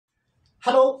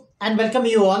Hello and welcome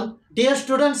you all. Dear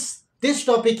students, this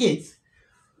topic is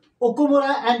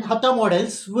Okumura and Hata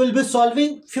models. Will be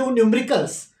solving few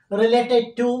numericals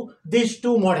related to these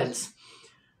two models.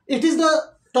 It is the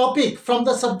topic from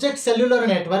the subject cellular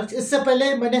networks. इससे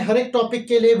पहले मैंने हर एक topic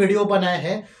के लिए video बनाया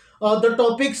है. The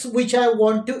topics which I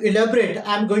want to elaborate,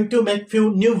 I am going to make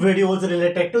few new videos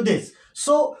related to this.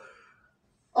 So,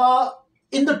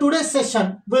 in the today's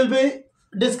session, we'll be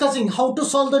discussing how to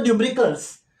solve the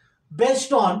numericals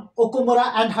based on Okumura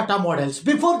and Hata models.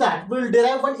 Before that, we'll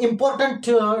derive one important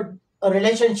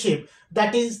relationship,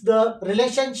 that is the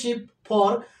relationship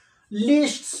for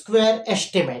least square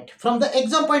estimate. From the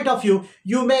exam point of view,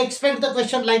 you may expect the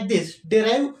question like this: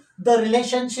 derive the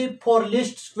relationship for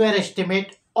least square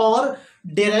estimate or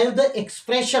derive the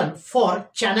expression for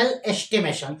channel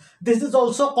estimation. This is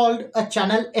also called a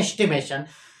channel estimation.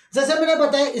 जैसे मैंने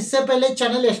बताया इससे पहले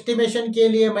channel estimation के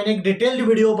लिए मैंने एक detailed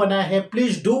video बनाया है.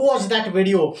 Please do watch that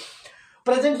video.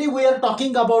 Presently we are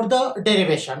talking about the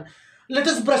derivation. Let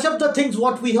us brush up the things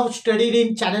what we have studied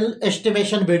in channel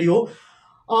estimation video.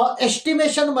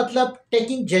 Estimation मतलब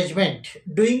taking judgement,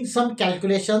 doing some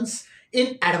calculations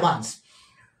in advance.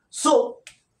 So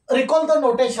recall the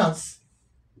notations.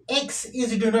 x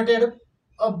is denoted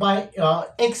by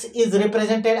x is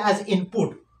represented as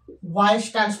input, y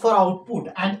stands for output,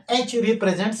 and h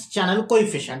represents channel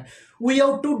coefficient. We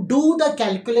have to do the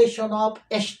calculation of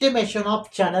estimation of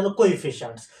channel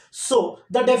coefficients. So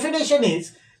the definition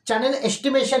is, channel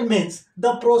estimation means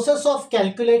the process of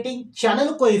calculating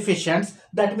channel coefficients,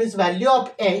 that means value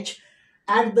of h,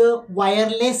 at the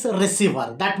wireless receiver.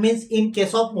 That means in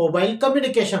case of mobile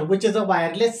communication, which is a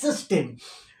wireless system.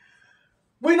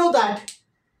 We know that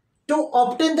to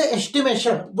obtain the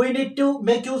estimation, we need to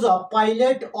make use of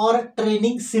pilot or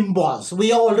training symbols. We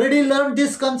have already learned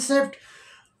this concept.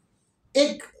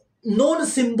 एक known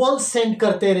symbol send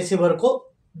करते हैं receiver को.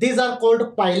 These are called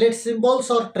pilot symbols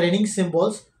or training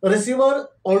symbols. Receiver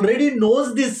already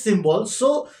knows this symbol, so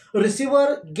receiver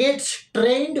gets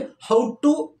trained how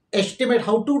to estimate,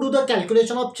 how to do the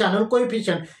calculation of channel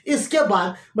coefficient. इसके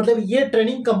बाद मतलब ये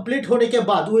training complete होने के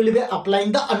बाद we will be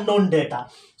applying the unknown data.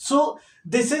 So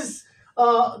this is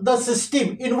the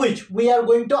system in which we are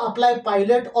going to apply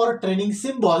pilot or training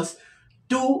symbols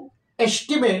to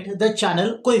estimate the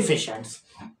channel coefficients.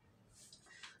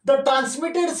 The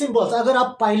transmitted symbols, अगर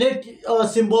आप pilot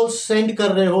symbols send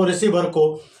कर रहे हो receiver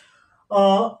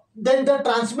को, then the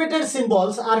transmitted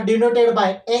symbols are denoted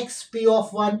by xp of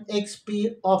 1, xp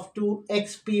of 2,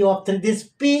 xp of 3. This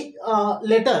p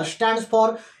letter stands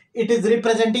for, it is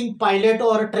representing pilot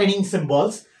or training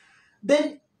symbols.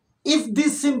 Then if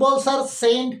these symbols are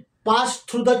sent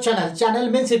passed through the channel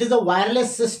means it is a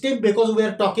wireless system, because we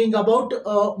are talking about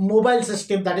a mobile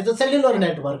system, that is a cellular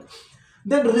network.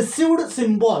 Then received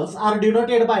symbols are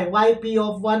denoted by yp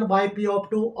of 1, yp of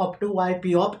 2 up to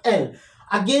yp of l.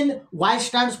 Again, y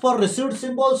stands for received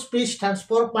symbols, p stands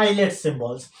for pilot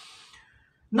symbols.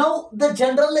 Now the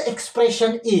general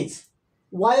expression is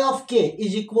y of k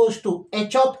is equals to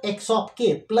h of x of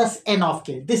k plus n of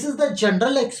k. This is the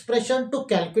general expression to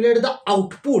calculate the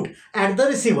output at the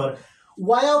receiver.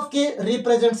 Y of k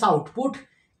represents output,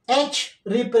 h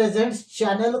represents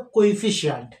channel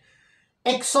coefficient,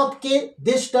 x of k,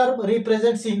 this term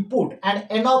represents input, and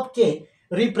n of k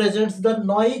represents the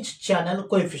noise channel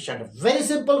coefficient. Very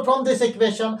simple. From this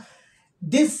equation,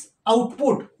 this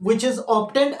output which is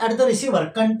obtained at the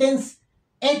receiver contains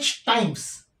h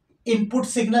times input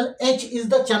signal. H is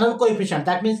the channel coefficient.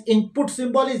 That means input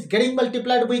symbol is getting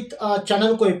multiplied with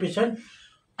channel coefficient,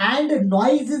 and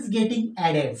noise is getting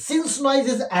added. Since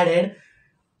noise is added,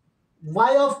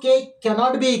 y of k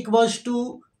cannot be equals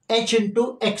to h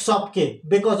into x of k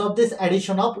because of this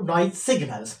addition of noise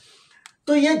signals.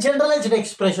 तो ये generalised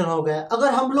expression हो गया.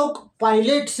 अगर हम लोग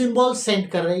pilot symbol send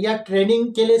कर रहे हैं या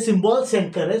ट्रेनिंग के लिए सिंबल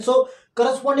सेंड कर रहे हैं, सो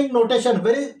corresponding notation,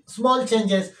 very small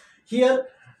changes here.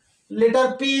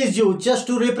 Letter p is used just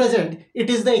to represent.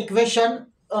 It is the equation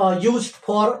used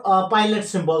for pilot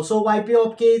symbol. So yp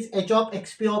of k is h of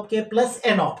xp of k plus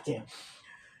n of k.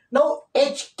 Now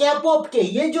h cap of k,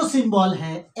 ये जो symbol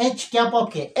है h cap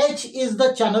of k, h is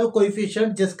the channel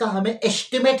coefficient जिसका हमें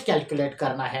estimate calculate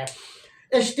करना है.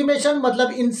 Estimation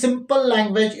मतलब in simple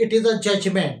language it is a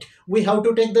judgment. We have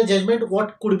to take the judgment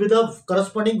what could be the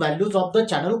corresponding values of the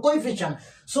channel coefficient.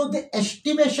 So the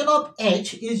estimation of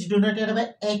h is denoted by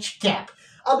h cap.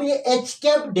 अब ये h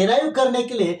cap derive करने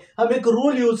के लिए हम एक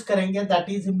rule use करेंगे,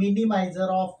 that is minimizer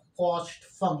of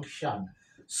cost function.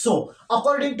 So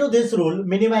according to this rule,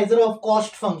 minimizer of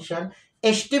cost function,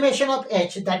 estimation of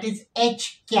h, that is h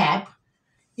cap,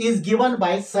 is given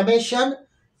by summation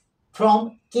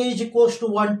from k is equals to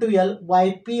 1 to L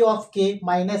yp of k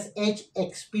minus h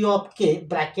xp of k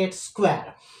bracket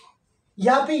square.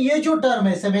 यहाँ पे ये जो term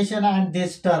है summation and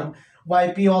this term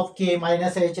yp of k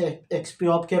minus h xp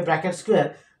of k bracket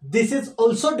square, this is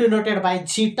also denoted by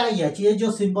zeta H. ये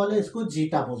जो symbol है इसको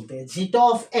zeta बोलते हैं, zeta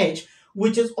of H,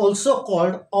 which is also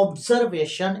called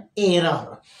observation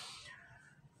error.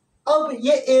 अब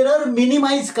ये error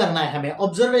minimise करना है हमें.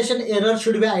 Observation error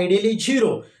should be ideally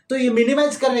zero. तो ये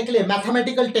मिनिमाइज करने के लिए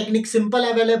मैथमेटिकल टेक्निक सिंपल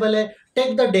अवेलेबल है.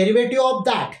 Take the derivative of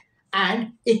that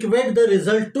and equate the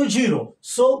result to 0.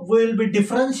 So we will be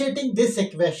differentiating this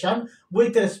equation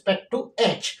with respect to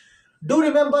h. Do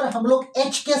remember हम लोग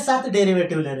h के साथ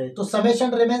डेरिवेटिव ले रहे हैं, तो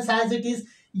summation remains as it is.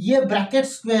 ये ब्रैकेट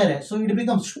स्क्वायर है, so it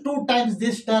becomes 2 times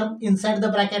this term inside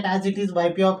the bracket as it is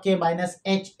yp of k minus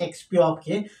h xp of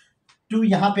k. 2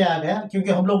 यहाँ पे आ गया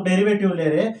क्योंकि हम लोग डेरिवेटिव ले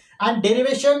रहे हैं, and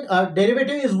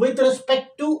derivative is with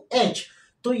respect to h.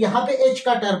 तो यहाँ पे h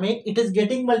का टर्म है, it is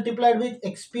getting multiplied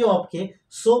with xp of k.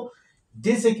 So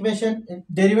this equation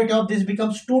derivative of this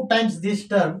becomes 2 times this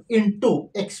term into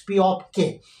xp of k.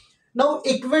 Now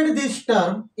equate this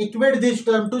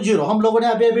term to 0. हम लोगों ने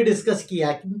अभी discuss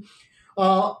किया कि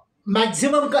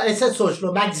मैक्सिमम का ऐसे सोच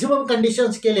लो, मैक्सिमम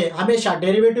कंडीशंस के लिए हमेशा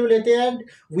डेरिवेटिव लेते हैं.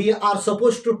 We are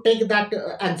suppose to take that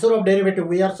answer of derivative,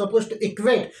 we are suppose to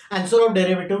equate answer of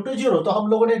derivative two 0. तो हम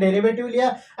लोगों ने डेरिवेटिव लिया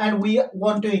and we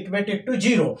want to equate it to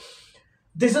 0.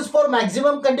 This is for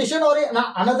maximum condition, or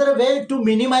another way to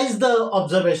minimize the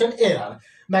observation error.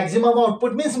 Maximum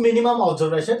output means minimum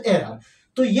observation error.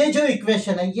 तो ये जो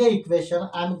equation है, ये equation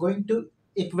I am going to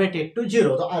equate it to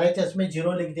 0. तो RHS में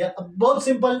 0 लिख दिया. अब बहुत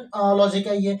सिंपल लॉजिक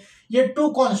है. ये 2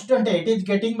 कांस्टेंट है, it is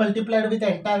getting multiplied with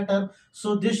entire term.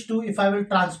 So this 2 if I will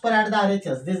transfer at the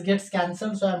RHS, this gets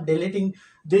cancelled, so I am deleting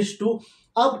this 2.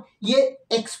 अब ये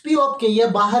एक्सपी ऑफ के ये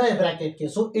बाहर है ब्रैकेट के,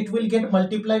 so it will get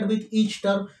multiplied with each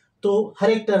term. तो हर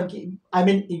एक term की I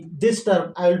mean this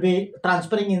term I will be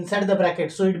transferring inside the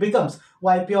bracket, so it becomes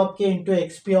yp of k into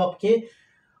xp of k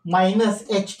minus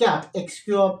h cap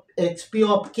xp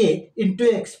of k into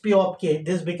xp of k.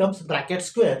 This becomes bracket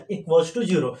square equals to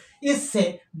 0. इससे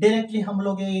directly हम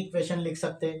लोग ये equation लिख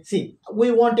सकते हैं. सी we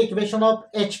want equation of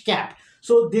h cap.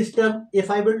 So this term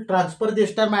if I will transfer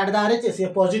this term at the RHS, ये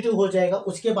positive हो जाएगा.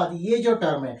 उसके बाद ये जो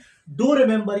टर्म है, डू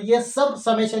रिमेंबर ये सब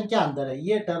समेशन के अंदर है,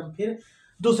 ये टर्म फिर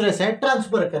दूसरे साइड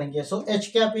ट्रांसफर करेंगे. So H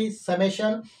cap is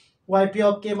summation yp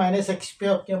of के माइनस xp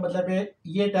ऑफ के, मतलब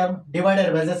ये टर्म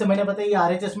डिवाइडेड बाय, जैसे मैंने बताया, ये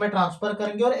आरएचएस में ट्रांसफर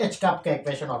करेंगे और एच कैप का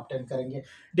इक्वेशन ऑब्टेन करेंगे,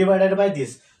 divided by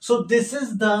this. So this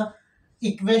is the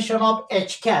equation of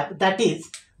H cap, that is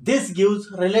this gives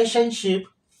relationship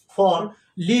for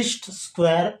least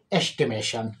square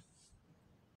estimation.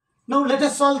 Now let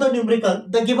us solve the numerical.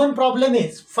 The given problem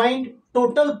is find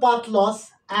total path loss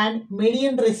and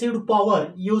median received power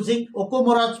using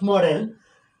Okumura's model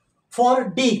for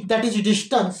D, that is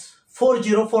distance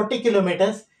 40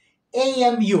 kilometers,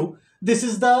 AMU. This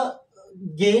is the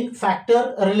gain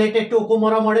factor related to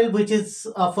Okumura model, which is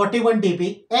 41 dB.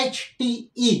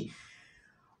 HTE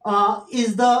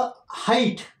is the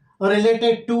height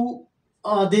related to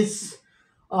this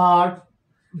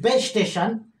base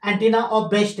station, antenna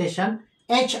of base station.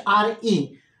 HRE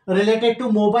related to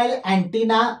mobile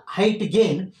antenna height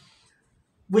gain,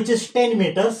 which is 10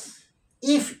 meters.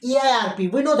 If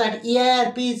EIRP, we know that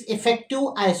EIRP is effective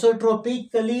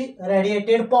isotropically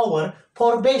radiated power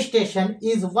for base station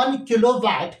is 1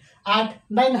 kilowatt at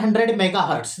 900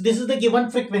 megahertz. This is the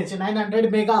given frequency,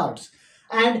 900 megahertz.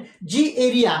 And G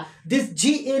area, this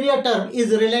G area term is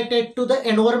related to the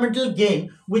environmental gain,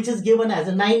 which is given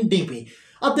as 9 dB.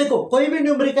 अब देखो कोई भी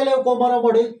numerical है ओकुमुरा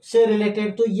model से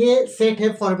related, तो ये set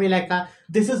है formula का.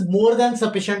 This is more than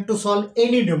sufficient to solve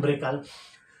any numerical.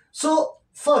 So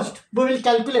first we will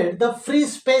calculate the free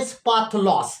space path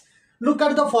loss. Look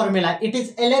at the formula. It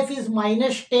is LF is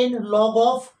minus 10 log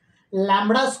of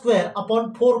lambda square upon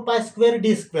 4 pi square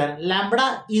d square. Lambda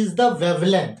is the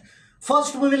wavelength.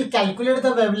 First we will calculate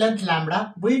the wavelength lambda.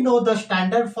 We know the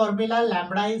standard formula,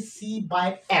 lambda is c by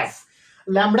f.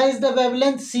 Lambda is the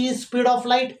wavelength, c is speed of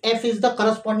light, f is the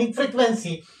corresponding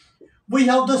frequency. We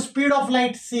have the speed of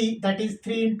light c, that is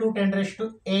 3 into 10 raised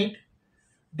to 8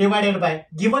 divided by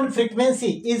given frequency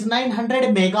is 900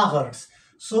 megahertz.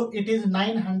 So it is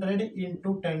 900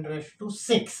 into 10 raised to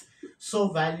 6. So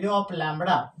value of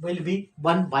lambda will be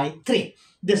 1 by 3.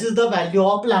 This is the value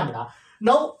of lambda.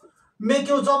 Now make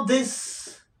use of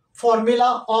this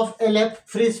formula of LF,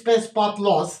 free space path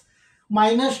loss,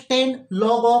 minus 10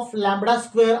 log of lambda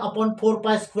square upon 4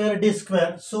 pi square d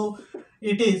square. So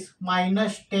it is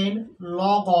minus 10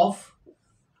 log of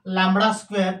lambda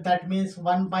square, that means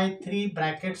 1 by 3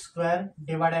 bracket square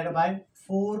divided by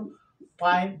 4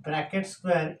 pi bracket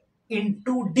square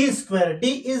into d square.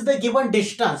 D is the given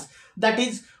distance, that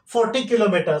is 40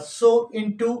 kilometers. So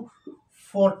into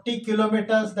 40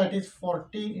 kilometers, that is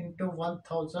 40 into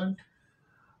 1000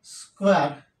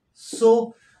 square.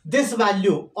 So this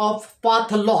value of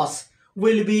path loss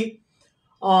will be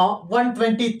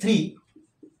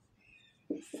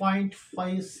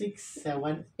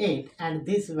 123.5678, and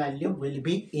this value will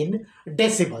be in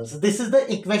decibels. This is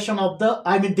the equation of the,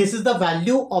 this is the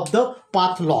value of the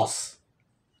path loss.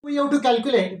 We have to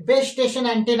calculate base station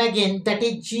antenna gain, that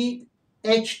is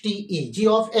GHTE, G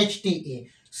of HTE.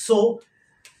 So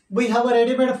we have a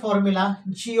ready-made formula.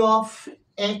 G of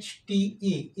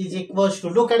HTE is equals to,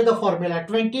 look at the formula,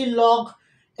 20 log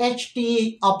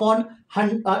HTE upon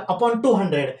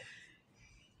 200.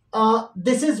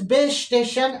 This is base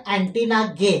station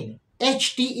antenna gain.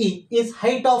 HTE is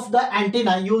height of the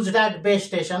antenna used at base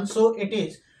station. So it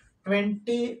is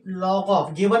 20 log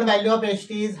of, given value of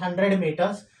HTE is 100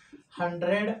 meters,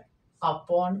 100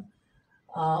 upon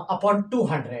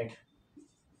 200.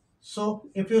 So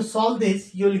if you solve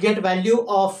this, you will get value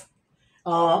of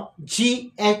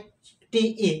GHTE,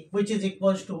 which is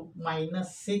equals to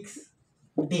minus 6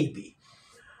 dB.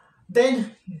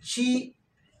 Then G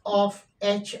of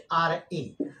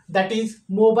HRE, that is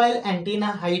mobile antenna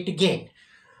height gain.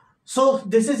 So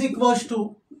this is equals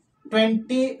to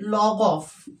 20 log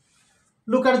of,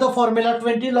 look at the formula,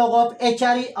 20 log of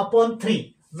HRE upon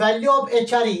 3. Value of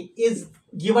HRE is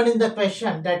given in the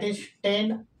question, that is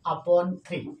 10 upon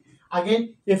 3.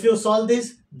 Again, if you solve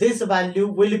this, this value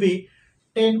will be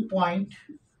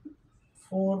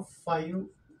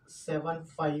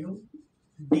 10.4575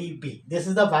 dB. This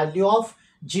is the value of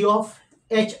G of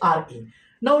HRE.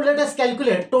 Now let us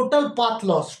calculate total path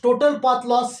loss. Total path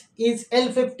loss is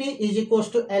L50 is equals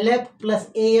to LF plus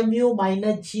AMU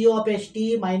minus G of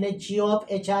HT minus G of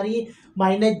HRE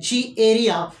minus G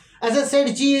area. As I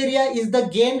said, G area is the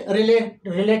gain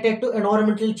related to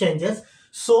environmental changes.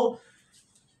 So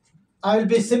I will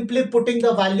be simply putting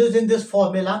the values in this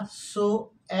formula.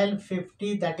 So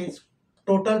L50, that is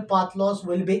total path loss,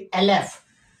 will be LF.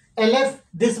 LF,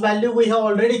 this value we have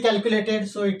already calculated.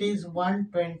 So it is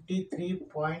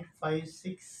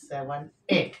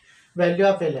 123.5678 value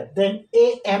of LF. Then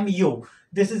AMU,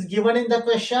 this is given in the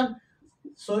question.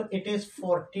 So it is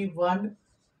 41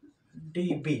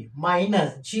 dB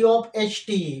minus G of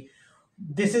HTE.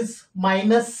 This is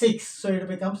minus 6. So it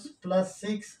becomes plus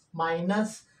 6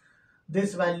 minus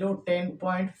this value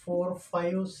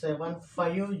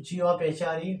 10.4575 G of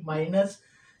HRE minus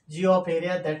G of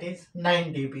area, that is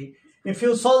 9 dB. If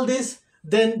you solve this,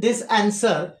 then this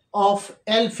answer of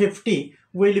L50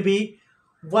 will be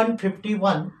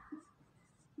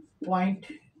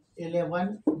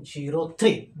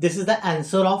 151.1103. This is the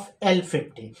answer of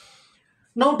L50.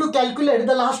 Now to calculate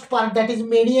the last part, that is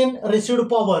median received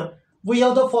power, we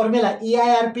have the formula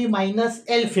EIRP minus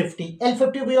L50.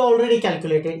 L50 we already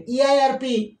calculated.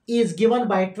 EIRP is given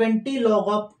by 20 log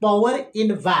of power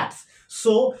in watts.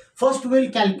 So first we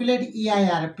will calculate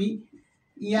EIRP.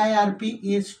 EIRP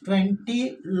is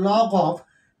 20 log of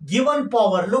given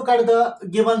power. Look at the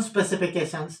given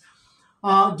specifications.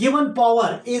 Given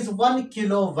power is 1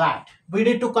 kilowatt. We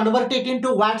need to convert it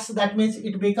into watts. That means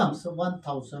it becomes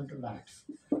 1000 watts.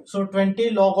 So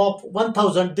 20 log of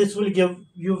 1000, this will give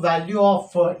you value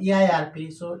of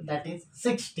EIRP. So that is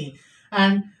 60.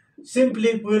 And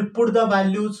simply we will put the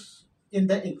values in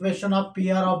the equation of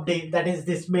PR of D. That is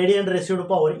this median received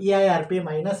power EIRP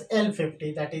minus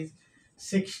L50. That is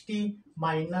 60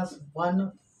 minus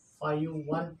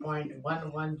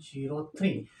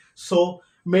 151.1103. So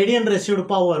median received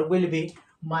power will be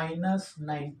minus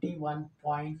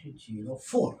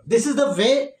 91.04. This is the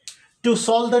way to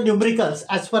solve the numericals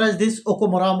as far as this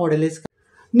Okumura model is.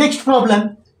 Next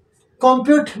problem,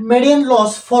 compute median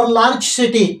loss for large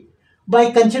city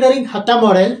by considering Hata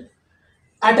model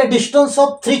at a distance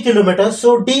of 3 kilometers.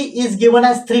 So D is given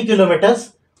as 3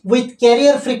 kilometers with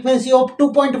carrier frequency of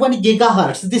 2.1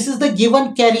 gigahertz. This is the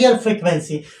given carrier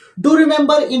frequency. Do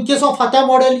remember, in case of Hata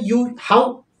model, you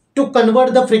have to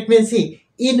convert the frequency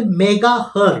in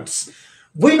megahertz.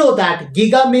 We know that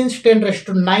giga means 10 raised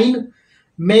to 9,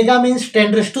 mega means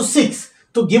 10 raised to 6.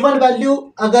 तो given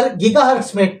value अगर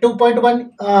gigahertz में 2.1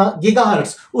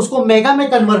 gigahertz, उसको mega में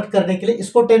convert करने के लिए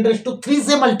इसको 10 raised to 3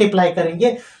 से मल्टीप्लाई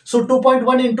करेंगे. सो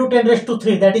 2.1 into 10 raised to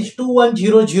 3, that is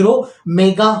 2100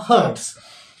 megahertz.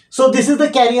 So this is the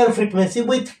carrier frequency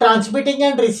with transmitting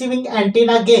and receiving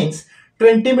antenna gains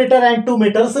 20 meter and 2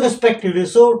 meters respectively.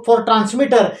 So for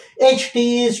transmitter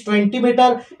HT is 20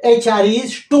 meter, HRE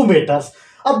is 2 meters.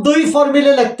 अब दो ही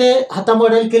फॉर्मूले लगते हैं हता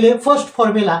model के लिए. First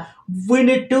formula we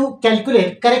need to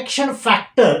calculate correction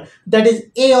factor, that is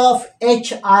A of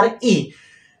HRE.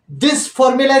 This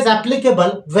formula is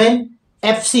applicable when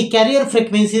FC, carrier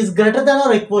frequency, is greater than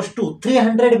or equals to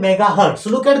 300 megahertz.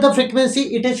 Look at the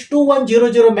frequency, it is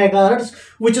 2100 megahertz,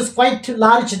 which is quite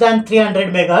large than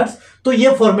 300 megahertz. तो ये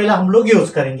formula हम लोग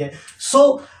use करेंगे.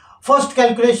 So first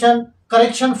calculation,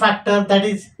 correction factor, that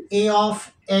is A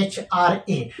of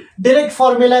HRE. Direct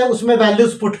formula है, उसमें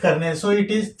values put करने हैं. So it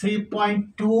is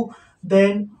 3.2,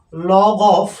 then log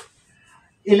of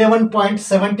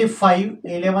 11.75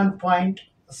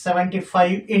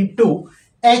 into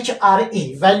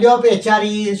HRE. Value of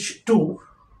HRE is 2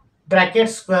 bracket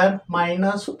square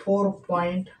minus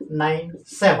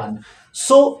 4.97.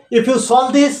 So if you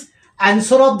solve this,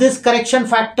 answer of this correction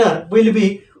factor will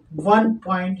be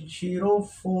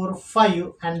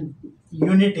 1.045 and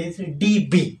unit is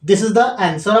dB. This is the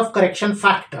answer of correction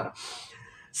factor.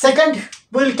 Second,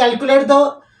 we will calculate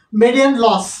the median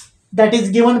loss, that is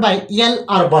given by L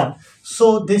urban.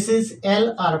 So this is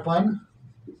L urban.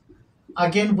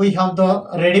 Again we have the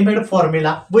ready-made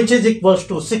formula, which is equals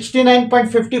to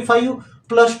 69.55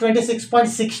 plus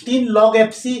 26.16 log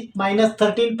FC minus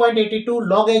 13.82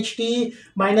 log HTE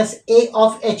minus A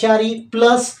of HRE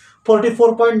plus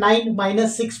 44.9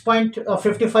 minus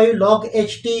 6.55 log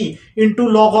HTE into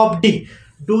log of D.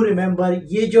 Do remember,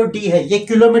 ये जो D है ये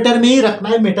kilometre में ही रखना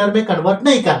है, metre में convert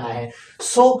नहीं करना है.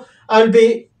 So I will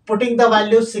be putting the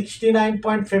value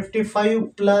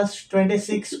 69.55 plus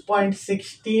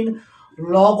 26.16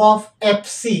 log of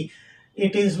FC.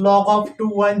 It is log of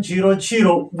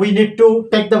 2100. We need to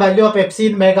take the value of FC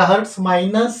in megahertz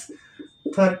minus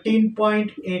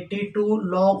 13.82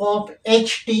 log of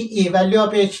HTE. Value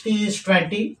of HTE is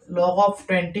 20. Log of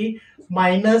 20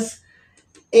 minus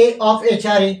A of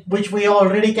HRE, which we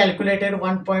already calculated,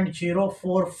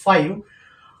 1.045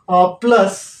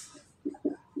 plus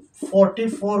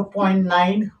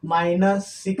 44.9 minus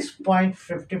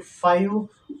 6.55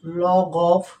 log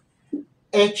of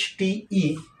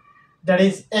HTE, that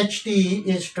is HTE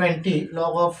is 20,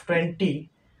 log of 20,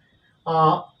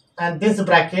 and this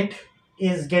bracket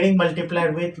is getting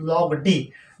multiplied with log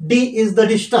D. D is the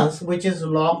distance, which is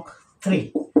log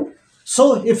 3.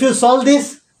 So if you solve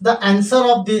this, the answer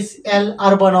of this L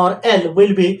urban or L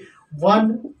will be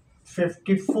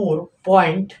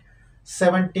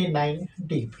 154.79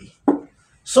 dB.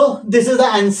 So this is the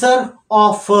answer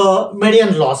of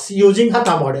median loss using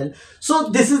Hata model. So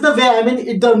this is the way, I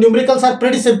mean, the numericals are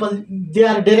pretty simple. They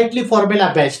are directly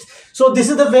formula based. So this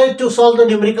is the way to solve the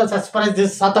numericals as far as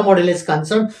this Hata model is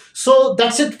concerned. So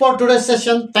that's it for today's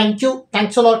session. Thank you.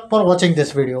 Thanks a lot for watching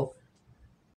this video.